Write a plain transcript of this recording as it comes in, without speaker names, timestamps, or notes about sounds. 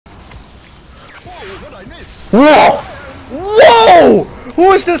Whoa! Whoa!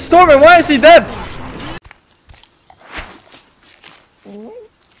 Who is this storm and why is he dead?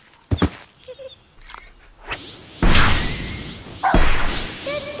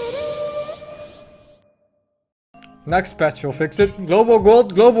 Next patch will fix it. Global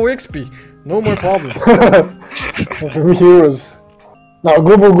gold, global XP. No more problems. Heroes. No,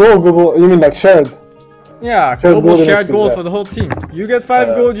 global gold, global. You mean like shared? Yeah, global shared gold for the whole team. You get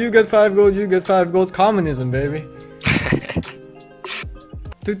 5 gold, you get 5 gold, you get 5 gold. Communism, baby.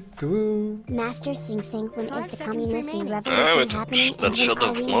 Master SingSing, when is the communist revolution happening? That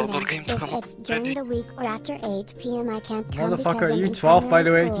Shadow of Mordor game to come It's during the week or after 8 PM. I can't come. Motherfucker, are you 12 by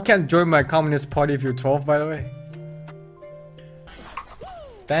the way? You can't join my communist party if you're 12 by the way.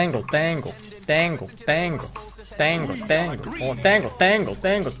 Dangle, dangle, dangle, dangle, dangle, dangle, oh, dangle, dangle,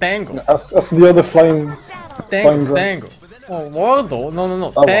 dangle, dangle. That's the other flying. Dangle, dangle. Oh, Wardo? No, no,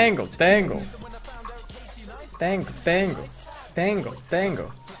 no. Dangle, dangle. Dangle, dangle. Dangle,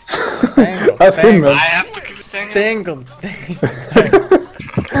 dangle. Dangle, that's him, man. I have to keep saying dangle, dangle.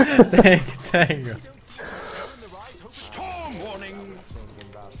 Dangle, dangle.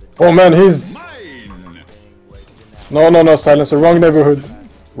 Oh man, he's. No, no, no, silencer. Wrong neighborhood.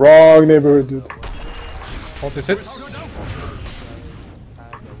 Wrong neighborhood, dude. Hope this hits.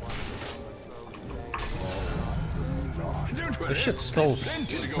 This shit slows.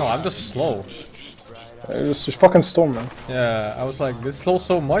 No, I'm just slow. It's just fucking storm, man. Yeah, I was like, this slows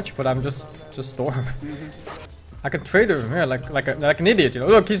so much, but I'm just storm. I can trade him here like an idiot, you know.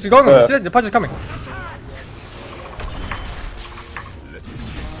 Look, he's going. See it? The punch is coming.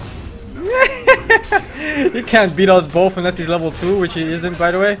 He can't beat us both unless he's level 2, which he isn't,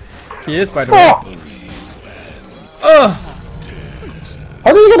 by the way. He is, by the way.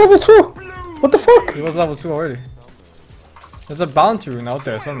 How did he get level 2? What the fuck? He was level 2 already. There's a bounty rune out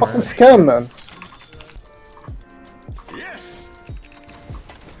there somewhere. Fucking scam, man.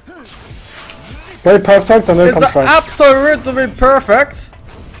 Very perfect, and then It's come shrine. absolutely perfect.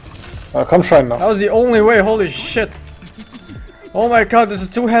 Come shrine now. That was the only way. Holy shit. Oh my god, there's a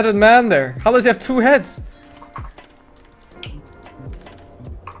 2-headed man there. How does he have 2 heads?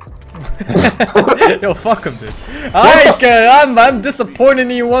 Yo, fuck him, dude. I'm disappointed in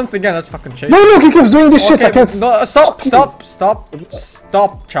you once again. Let's fucking change. No, look, he keeps doing this shit. I can't. No, stop,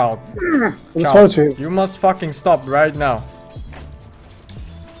 child. Child, you must fucking stop right now.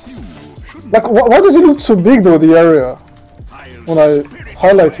 Like, why does it look so big though, the area? When I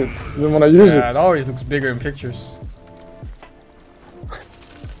highlight it, then when I use it. Yeah, it always looks bigger in pictures.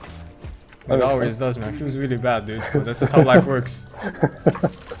 It always does, man. It feels really bad, dude. But that's just how life works.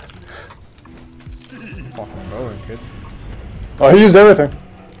 Fucking going, kid. Oh, he used everything.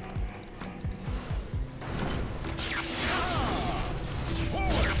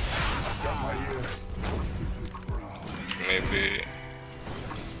 maybe.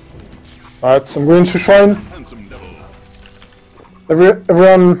 Alright, so I'm going to shrine.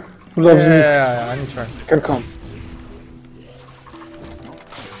 Everyone who loves me I need to try. can come.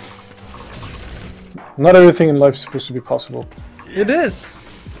 Not everything in life is supposed to be possible. It is!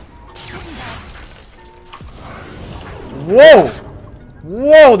 Whoa!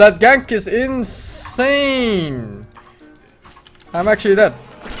 Whoa, that gank is insane! I'm actually dead.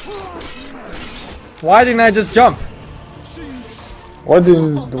 Why didn't I just jump? Why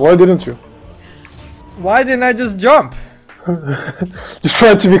didn't you? Why didn't I just jump? You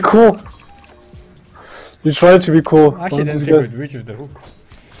tried to be cool. You tried to be cool. I actually didn't think we'd reach with the hook.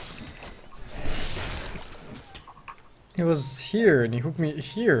 He was here and he hooked me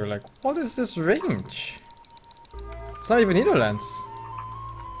here. Like, what is this range? It's not even Netherlands.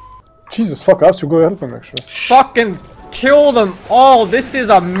 Jesus, fuck, I have to go help him actually. Fucking kill them all. This is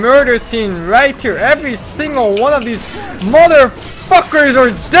a murder scene right here. Every single one of these motherfuckers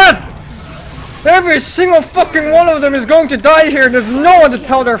are dead. Every single fucking one of them is going to die here. There's no one to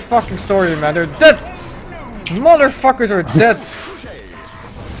tell their fucking story, man. They're dead. Motherfuckers are dead.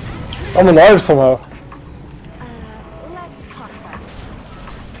 I'm alive somehow. Let's talk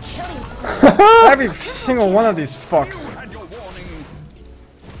about Every single one of these fucks.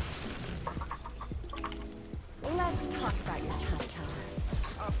 Let's talk about your top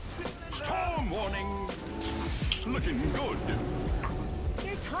tower. Storm warning. Looking good.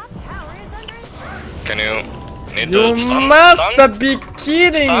 Your top tower is under attack. Can you need You to stun? must be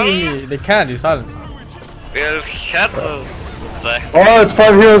kidding me. They can't, he's silenced. We'll have the... Oh, it's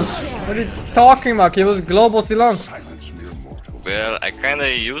 5 years. What are you talking about? He was global silenced. Well, I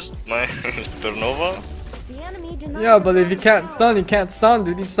kinda used my supernova. The enemy did not Yeah, but if he can't stun, he can't stun,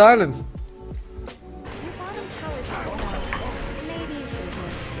 dude. He's silenced. Your bottom tower just fell. Maybe you should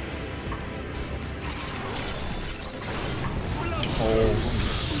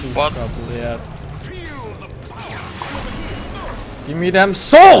What? Probably, yeah. Give me them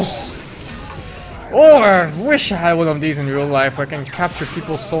souls! Oh, I wish I had one of these in real life. I can capture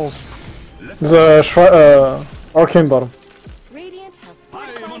people's souls. There's a arcane bottom. Radiant have I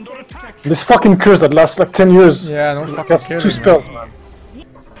am under attack. This fucking curse that lasts like 10 years. Yeah, no fucking That's kidding, 2 spells, man.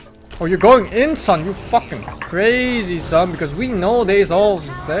 Oh, you're going in, son. You fucking crazy, son. Because we know there's alls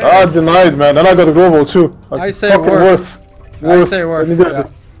there. Ah, denied, man. And I got a global too. Like, I say fucking worth. I say I worth. needed Yeah. it.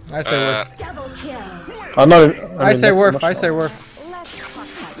 I say worth. double kill. I'm not. I say not so worth. much I now. say worth.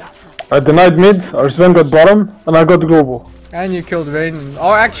 I denied mid. Our SVEN got bottom, and I got the global. And you killed Rain.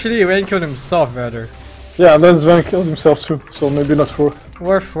 Oh, actually, Rain killed himself rather. Yeah, and then SVEN killed himself too. So maybe not worth.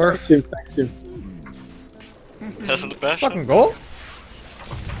 Worth. Thanks, you. Thanks, you. Hasn't the best. Fucking go.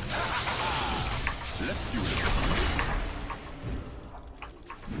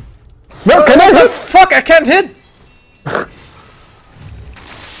 No, can I What the hit? fuck? I can't hit.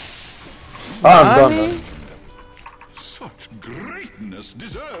 Ah, I'm done, man. Such greatness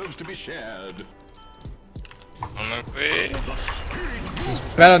deserves to be shared. On my way.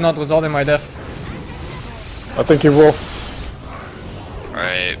 Better not result in my death. I think you will.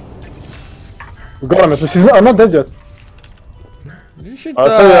 Right. We got him at least. I'm not dead yet. You should. I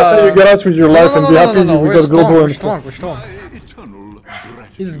say you get out with your life and be happy you We're got strong. global We're and strong. We're strong. Eternal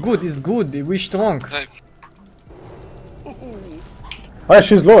gratitude. It's good. It's good. We're strong. Like, Ah,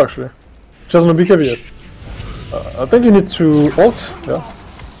 she's low actually. She hasn't a BKB yet. I think you need to ult. Yeah.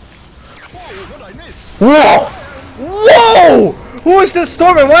 What I miss? Whoa! Whoa! Who is this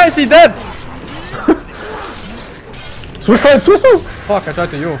storm and why is he dead? Suicide! Suicide! Fuck! I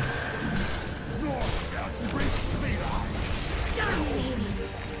tried to you.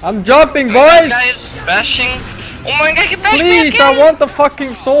 I'm jumping, guy boys. is bashing. Oh my god, he bashed me Please, I again! want the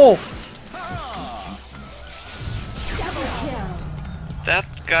fucking soul. That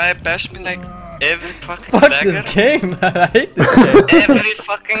guy bashed me like every fucking Fuck dagger. this game, man. I hate this game. Every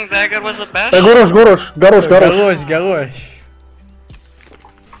fucking dagger was a bash. Hey, Gorosh, Gorosh, Garosh, Garosh. Garosh.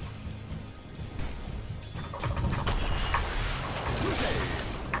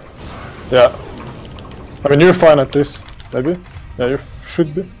 Yeah. I mean, you're fine at least. Maybe. Yeah, you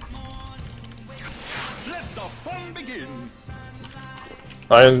should be. Let the fun begin.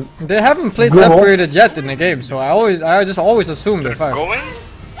 I mean, They haven't played Go on. separated yet in the game, so I just always assume they're fine. Going?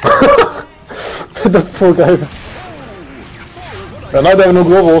 that poor guy. Yeah, now they have no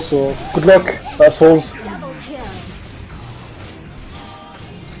global, so good luck, assholes.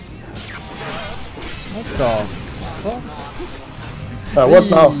 What the fuck? What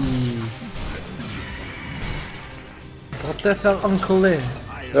now? What the fuck, Uncle Lee?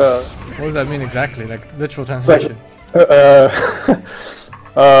 Yeah. What does that mean exactly? Like literal It's like, translation. it's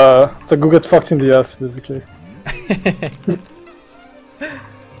like go get fucked in the ass, basically.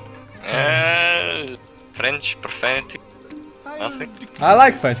 French profanity. Nothing. I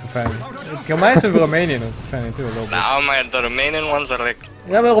like French profanity. It reminds me of Romanian profanity too a little bit. Now the Romanian ones are like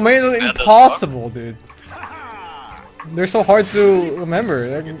Yeah, but Romanian is Yeah, impossible, dude. They're so hard to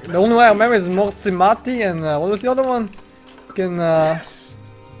remember. Like, the only way I remember is Morțimati and what was the other one? Fucking depends.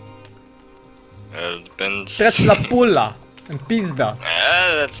 Treci la pula and Pizda.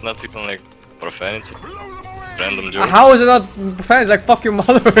 That's not even like profanity. Random joke. How is it not profanity? It's like fuck your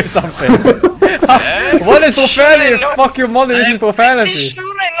mother or something. What is profanity if fuck your mother isn't profanity? Sure,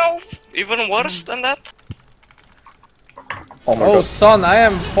 I know even worse than that. Oh my Oh god. son, I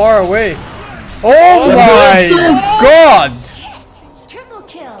am far away. Oh my god! Triple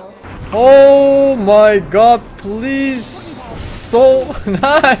kill. Oh my god, please! Soul!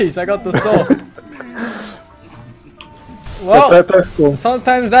 Nice! I got the soul. Well, That's cool.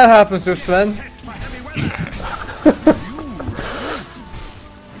 sometimes that happens with Sven.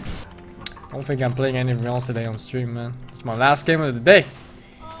 I don't think I'm playing anything else today on stream, man. It's my last game of the day.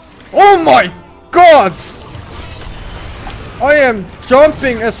 Oh my god! I am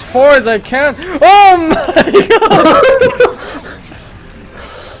jumping as far as I can. Oh my god!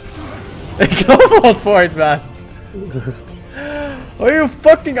 Go for it, man. Are you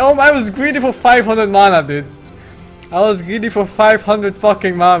fucking? Oh, I was greedy for 500 mana, dude. I was greedy for 500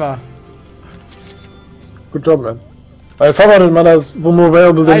 fucking mana. Good job, man. 500 mana is more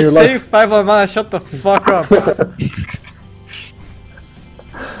valuable than I your saved life. 500 mana. Shut the fuck up.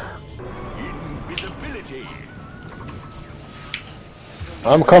 Invisibility.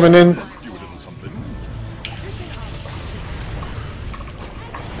 I'm coming in. You a little something.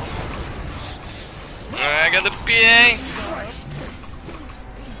 I got the PA.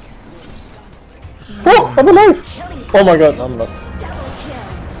 Oh, I'm alive! Oh my god, I'm not.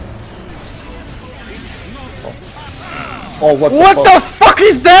 Oh, what the fuck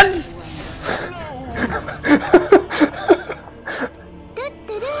is that?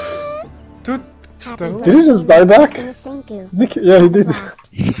 Dude, Did he just die back? Nick, yeah, he did.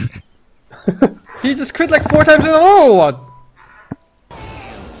 he just crit like 4 times in a row or what?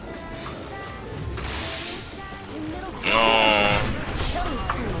 No.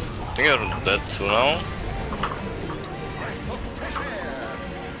 I think you're dead too now.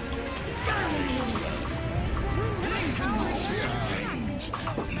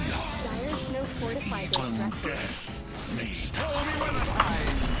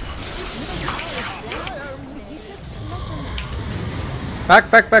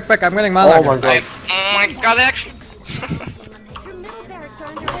 Back, I'm getting mana. Oh my god. Oh my god, actually.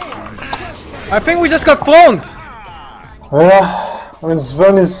 I think we just got flown. Yeah, I mean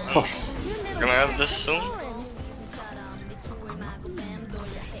SVEN is... Can I have this soon?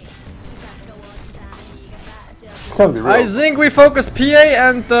 This can't be real. I think we focus PA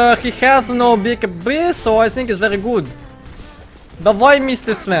and he has no big abyss, so I think it's very good. Давай,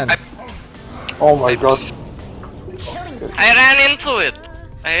 Mr. Sven. Oh my god. I ran into it!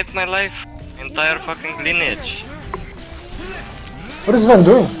 I hate my life. Entire fucking lineage. What is SVEN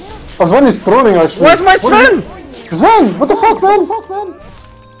doing? Oh, SVEN is trolling actually. Where's my Sven? SVEN! What the fuck, man?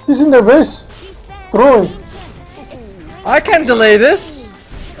 He's in their base. Trolling. I can't delay this.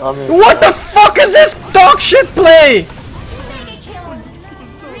 I mean... What the fuck is this dog shit play?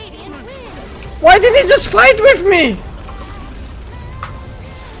 Why did he just fight with me?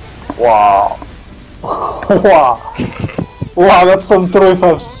 Wow. Wow. Wow, that's some troll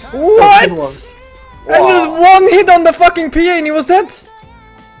fast. What? And just one hit on the fucking PA and he was dead?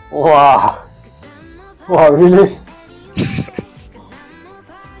 Wow. Wow, really?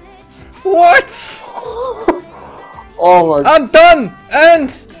 What? Oh my god. I'm done!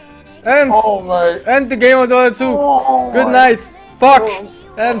 End Oh my. End the game of Dota 2. Oh Good my. night. Fuck.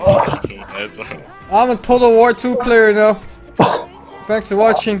 End. I'm a Total War 2 player now. Thanks for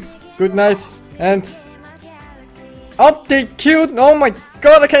watching. Good night. And update queued. Oh my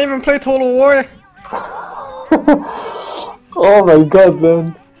god, I can't even play Total War. Oh my god,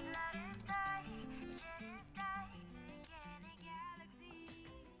 man.